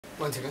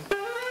1 second.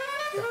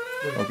 Yeah.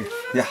 Okay.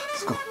 Yeah,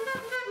 let's go.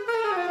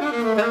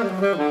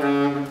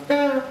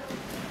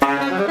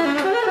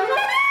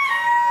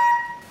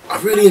 I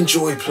really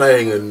enjoy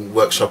playing and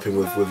workshopping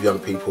with young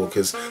people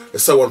because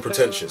it's so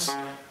unpretentious.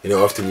 You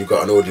know, often you've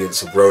got an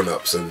audience of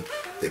grown-ups and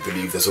they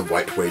believe there's a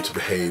right way to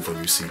behave when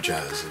you see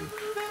jazz, and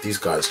these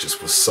guys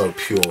just were so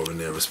pure in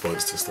their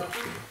response to stuff.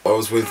 You know? I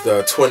was with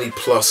 20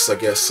 plus, I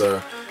guess,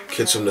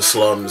 kids from the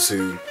slums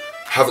who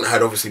haven't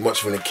had obviously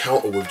much of an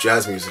encounter with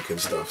jazz music and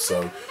stuff,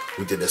 so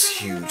we did this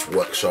huge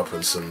workshop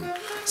and some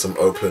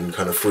open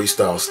kind of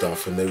freestyle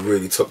stuff, and they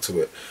really took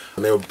to it.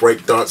 And they were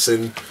break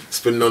dancing,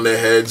 spinning on their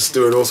heads,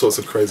 doing all sorts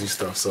of crazy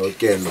stuff. So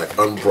again, like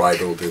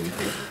unbridled and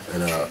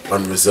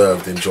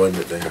unreserved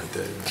enjoyment they had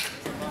there.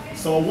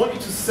 So I want you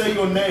to say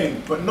your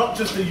name, but not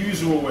just the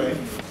usual way.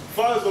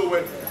 Fazo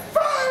went,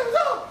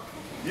 Fazo!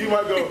 You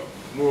might go,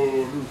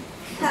 Moru.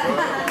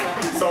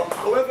 So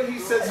whoever he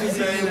says his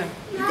name,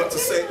 you got to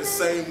say it the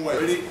same way.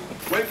 Ready?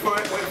 Wait for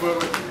it, wait for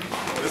it.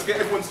 Let's get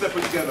everyone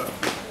stepping together.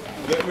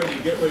 Get ready,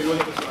 on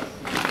the other side.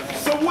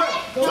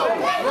 Soweto!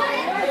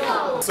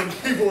 Some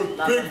people with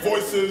big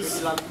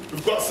voices,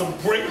 we've got some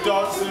break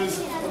dancers,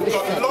 we've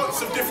got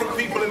lots of different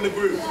people in the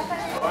group.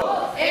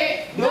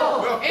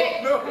 No.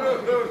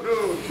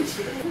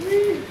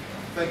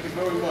 Thank you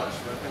very much.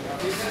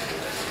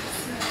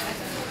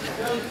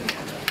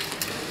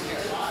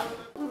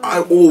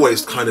 I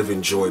always kind of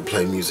enjoyed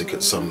playing music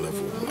at some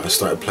level. I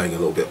started playing a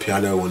little bit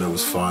piano when I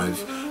was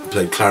 5, I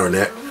played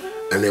clarinet,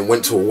 and then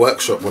went to a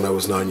workshop when I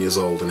was 9 years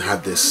old and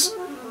had this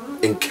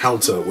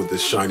encounter with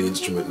this shiny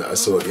instrument that I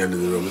saw at the end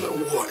of the room. I was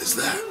like, what is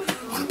that?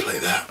 I want to play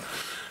that.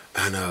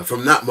 And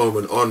from that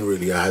moment on,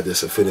 really, I had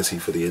this affinity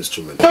for the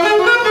instrument.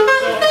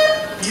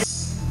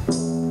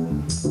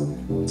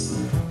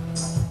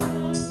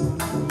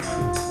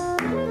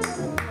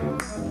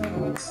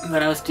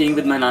 When I was staying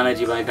with my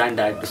Nanaji, my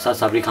granddad,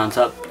 Sabri Khan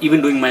Sahab,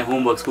 even doing my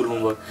homework, school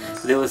homework,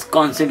 there was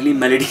constantly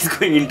melodies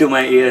going into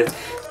my ears.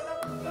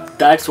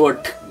 That's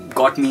what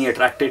got me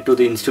attracted to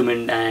the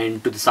instrument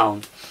and to the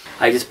sound.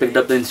 I just picked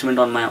up the instrument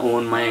on my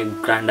own. My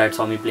granddad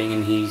saw me playing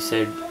and he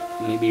said,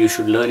 maybe you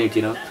should learn it,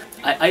 you know.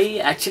 I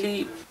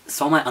actually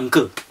saw my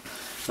uncle,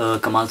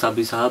 Kamal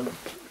Sabri Sahab,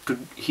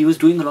 he was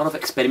doing a lot of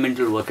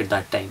experimental work at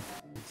that time.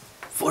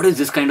 What is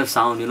this kind of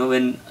sound, you know,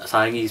 when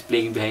sarangi is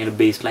playing behind a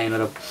bass line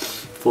or a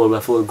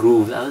 4x4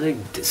 groove. I was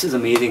like, this is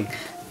amazing.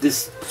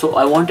 So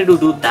I wanted to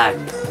do that.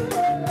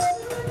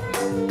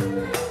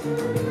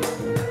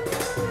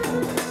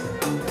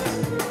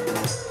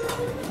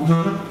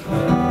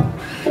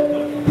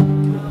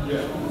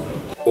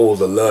 All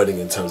the learning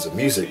in terms of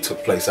music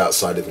took place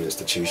outside of an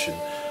institution.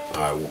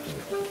 I,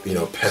 you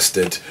know,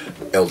 pestered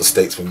elder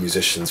statesmen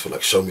musicians for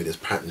like, show me this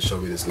pattern, show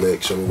me this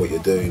lick, show me what you're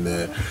doing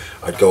there.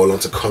 I'd go along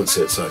to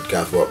concerts, I'd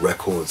gather up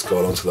records, go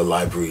along to the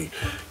library,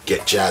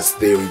 get jazz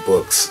theory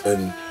books,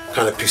 and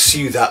kind of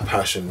pursue that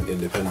passion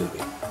independently.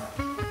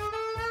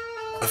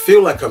 I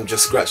feel like I'm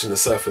just scratching the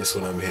surface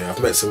when I'm here. I've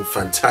met some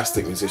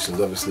fantastic musicians,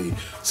 obviously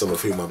some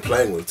of whom I'm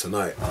playing with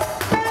tonight.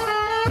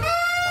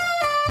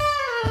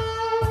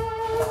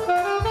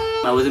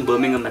 I was in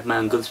Birmingham at my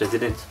uncle's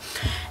residence,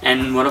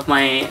 and one of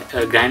my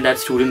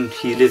granddad's students,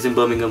 he lives in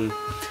Birmingham,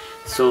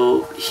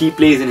 so he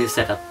plays in his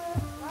setup,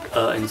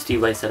 in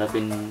Steve Weiss setup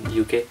in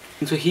UK.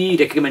 And so he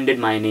recommended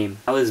my name.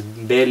 I was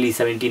barely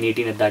 17,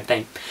 18 at that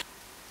time.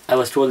 I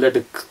was told that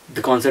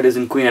the concert is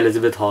in Queen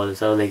Elizabeth Hall,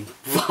 so I was like,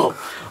 wow,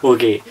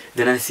 okay.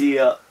 Then I see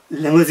a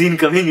limousine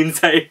coming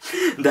inside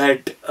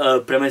that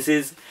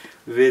premises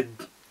with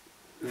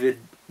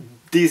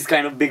these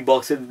kind of big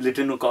boxes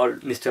written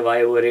called Mr.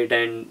 Y over it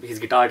and his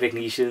guitar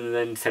technicians,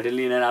 and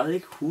suddenly then I was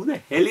like, who the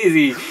hell is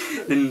he?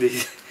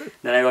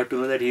 Then I got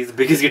to know that he's the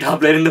biggest guitar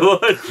player in the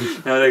world.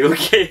 And I was like,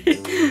 okay,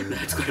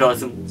 that's quite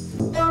awesome.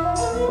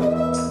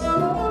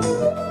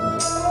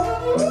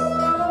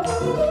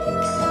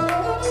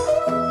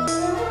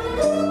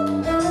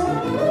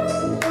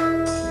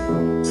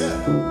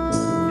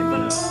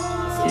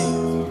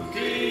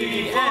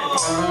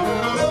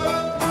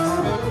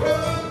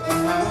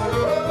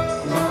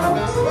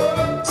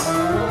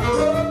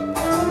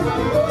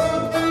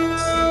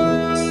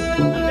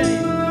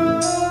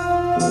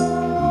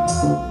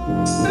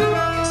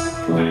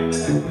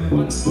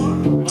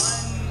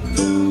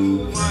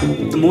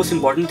 The most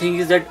important thing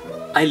is that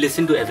I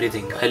listen to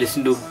everything. I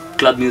listen to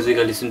club music,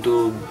 I listen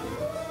to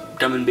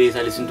drum and bass,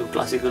 I listen to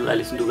classical, I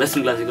listen to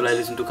western classical, I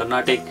listen to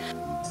Carnatic.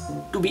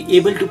 To be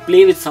able to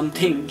play with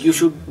something, you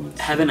should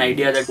have an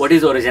idea that what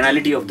is the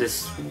originality of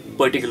this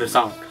particular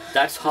sound.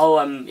 That's how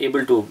I'm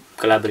able to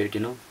collaborate,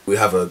 you know. We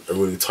have a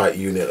really tight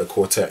unit, a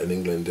quartet in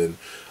England, and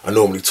I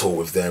normally tour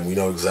with them. We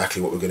know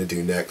exactly what we're going to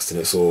do next, and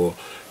it's all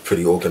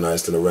pretty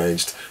organised and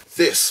arranged.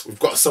 We've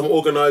got some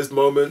organised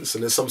moments,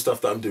 and there's some stuff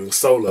that I'm doing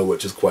solo,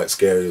 which is quite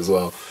scary as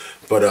well.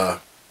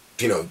 But,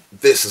 you know,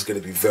 this is going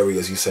to be very,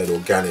 as you said,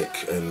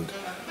 organic and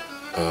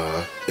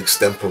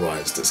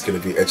extemporised. It's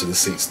going to be edge of the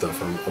seat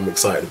stuff. I'm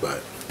excited about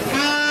it.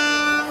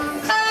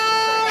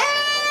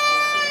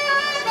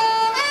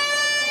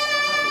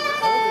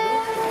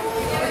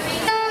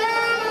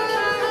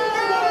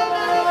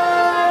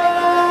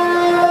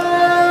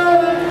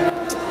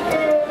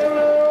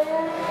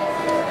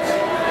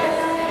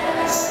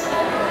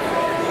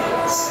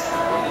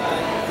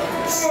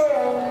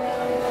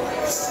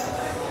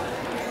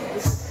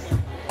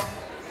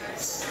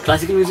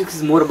 classical music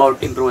is more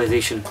about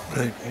improvisation.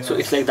 Right. So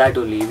it's like that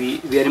only.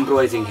 We are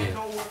improvising here.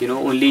 You know,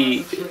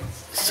 only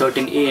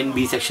certain A and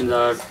B sections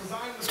are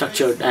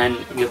structured and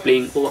we are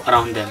playing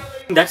around them.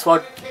 That's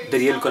what the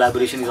real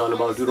collaboration is all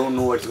about. You don't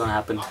know what's gonna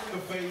happen.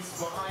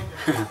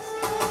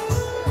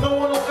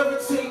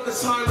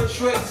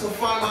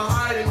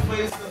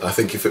 I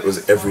think if it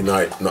was every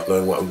night not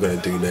knowing what I'm going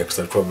to do next,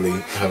 I'd probably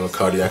have a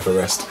cardiac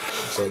arrest.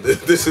 So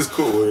this is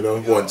cool, you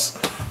know, once.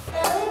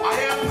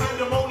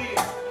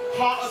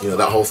 You know,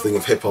 that whole thing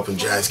of hip hop and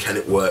jazz, can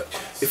it work?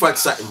 If I'd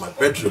sat in my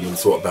bedroom and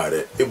thought about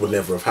it, it would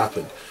never have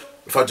happened.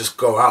 If I just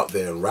go out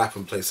there and rap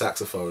and play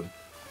saxophone,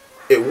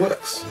 it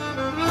works.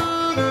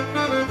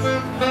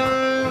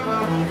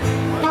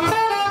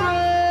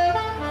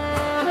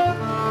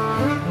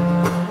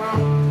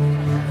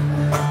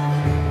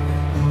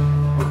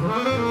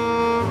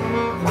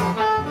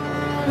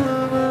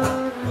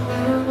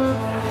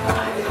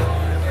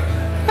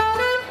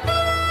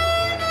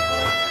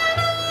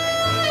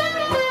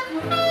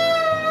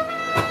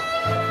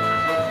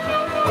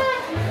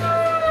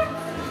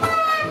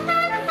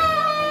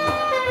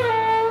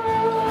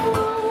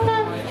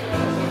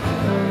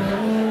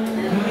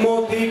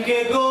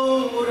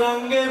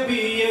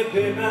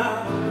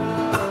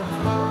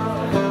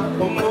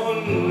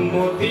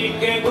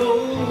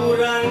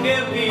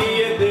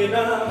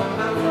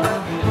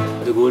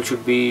 The goal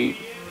should be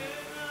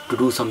to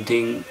do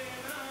something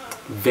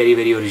very,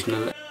 very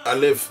original. I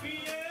live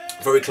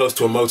very close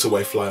to a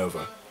motorway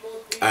flyover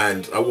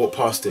and I walk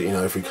past it, you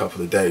know, every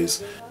couple of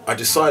days. I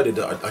decided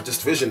that I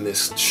just visioned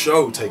this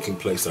show taking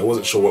place. I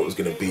wasn't sure what it was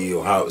going to be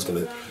or how it was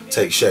going to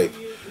take shape,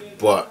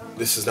 but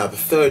this is now the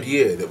 3rd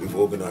year that we've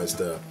organised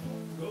a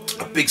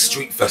big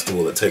street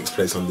festival that takes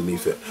place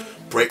underneath it.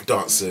 Break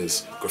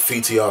dancers,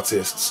 graffiti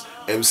artists,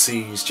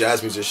 MCs,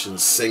 jazz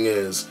musicians,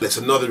 singers. It's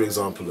another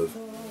example of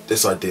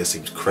this idea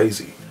seems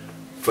crazy,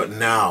 but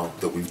now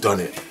that we've done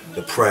it,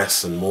 the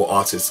press and more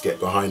artists get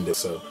behind it.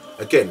 So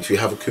again, if you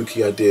have a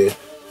kooky idea,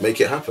 make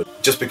it happen.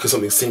 Just because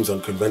something seems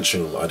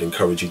unconventional, I'd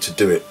encourage you to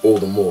do it all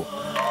the more.